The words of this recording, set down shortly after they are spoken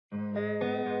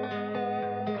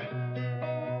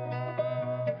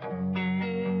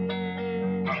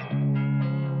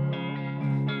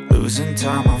Losing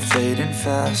time, I'm fading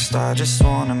fast. I just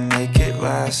wanna make it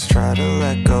last. Try to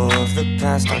let go of the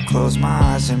past. I close my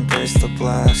eyes, embrace the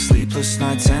blast. Sleepless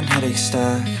nights and headaches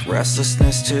stack.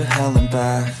 Restlessness to hell and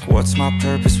back. What's my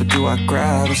purpose? What do I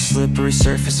grab? A slippery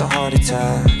surface, a heart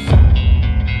attack.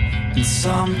 And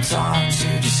sometimes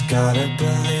you just gotta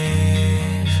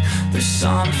believe. There's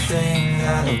something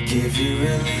that'll give you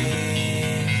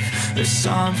relief. There's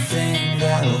something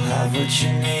that'll have what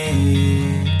you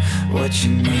need. What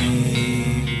you need.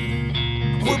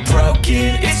 We're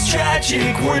broken, it's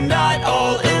tragic. We're not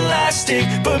all elastic,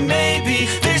 but maybe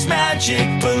there's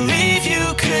magic. Believe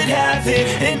you could have it.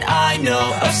 And I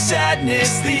know of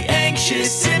sadness, the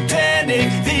anxious and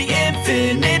panic, the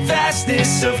infinite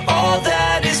vastness of all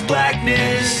that is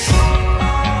blackness.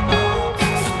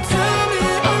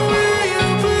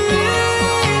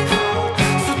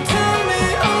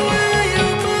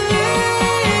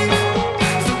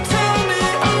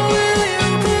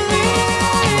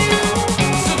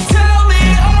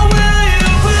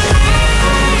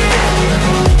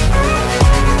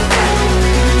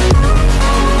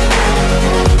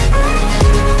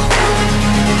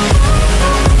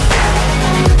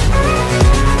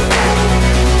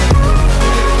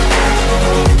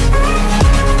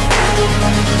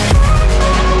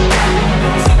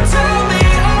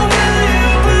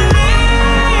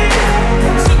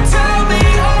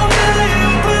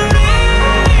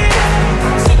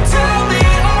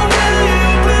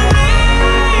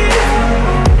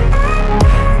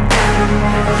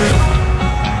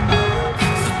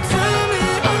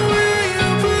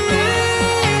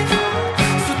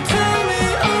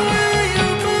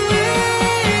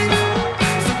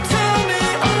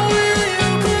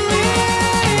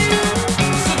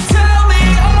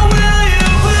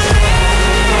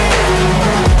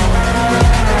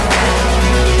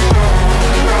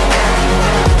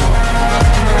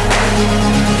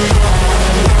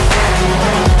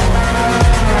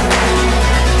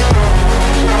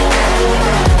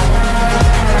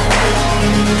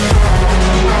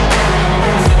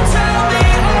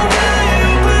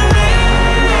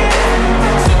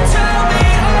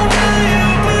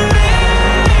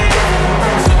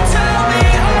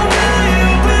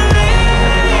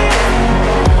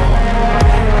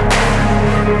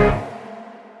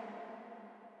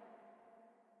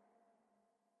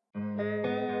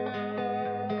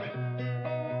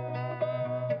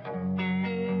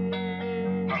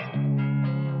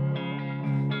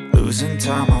 Losing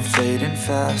time, I'm fading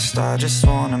fast. I just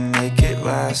wanna make it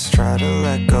last. Try to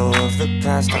let go of the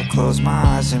past. I close my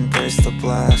eyes, embrace the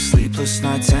blast. Sleepless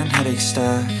nights and headaches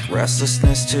stack.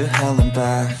 Restlessness to hell and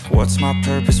back. What's my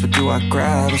purpose? What do I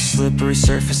grab? A slippery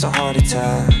surface, a heart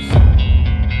attack.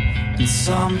 And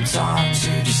sometimes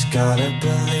you just gotta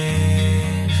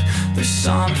believe. There's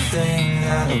something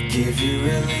that'll give you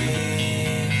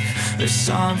relief. There's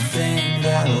something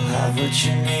that'll have what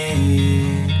you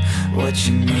need. What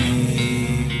you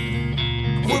need.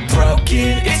 We're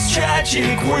broken, it's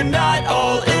tragic. We're not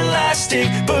all elastic,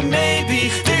 but maybe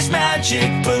there's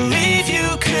magic. Believe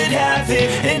you could have it.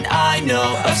 And I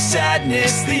know of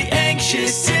sadness, the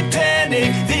anxious and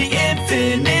panic, the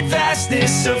infinite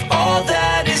vastness of all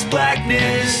that is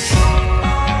blackness.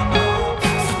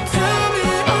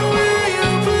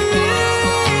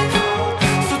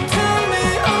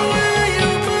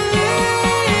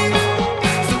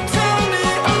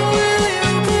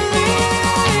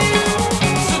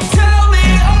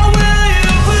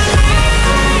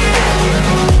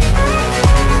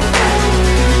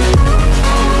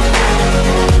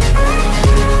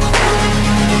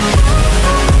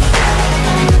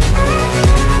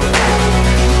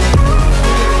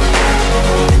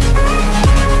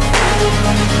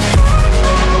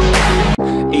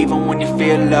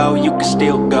 Low, you can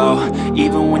still go.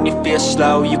 Even when you feel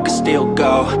slow, you can still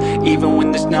go. Even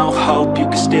when there's no hope, you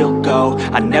can still go.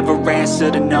 I never answer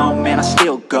to no, man, I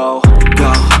still go.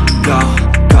 Go, go,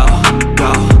 go,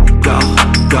 go, go,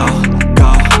 go, go,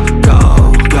 go,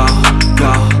 go,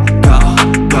 go, go,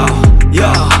 go,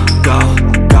 yo, go,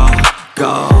 go,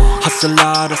 go. Hustle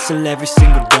hard, hustle every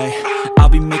single day. I'll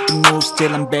be making moves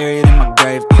till I'm buried in my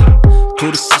grave. To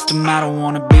the system, I don't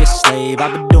wanna be a slave.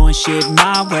 I've been doing shit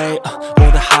my way, or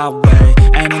the highway.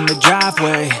 And in the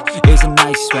driveway is a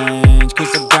nice range. Cause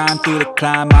I grind through the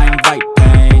climb, I invite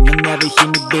pain. You'll never hear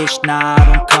me, bitch, nah,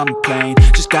 I don't complain.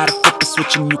 Just gotta flip the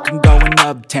switch and you can go and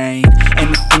obtain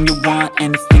anything you want,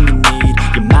 anything you need.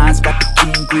 Your mind's got the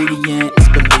key ingredient, it's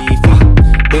belief.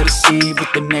 They'll deceive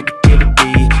with the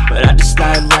negativity, but I just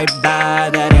slide right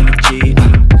by that energy.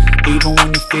 Even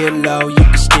when you feel low, you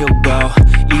can still go.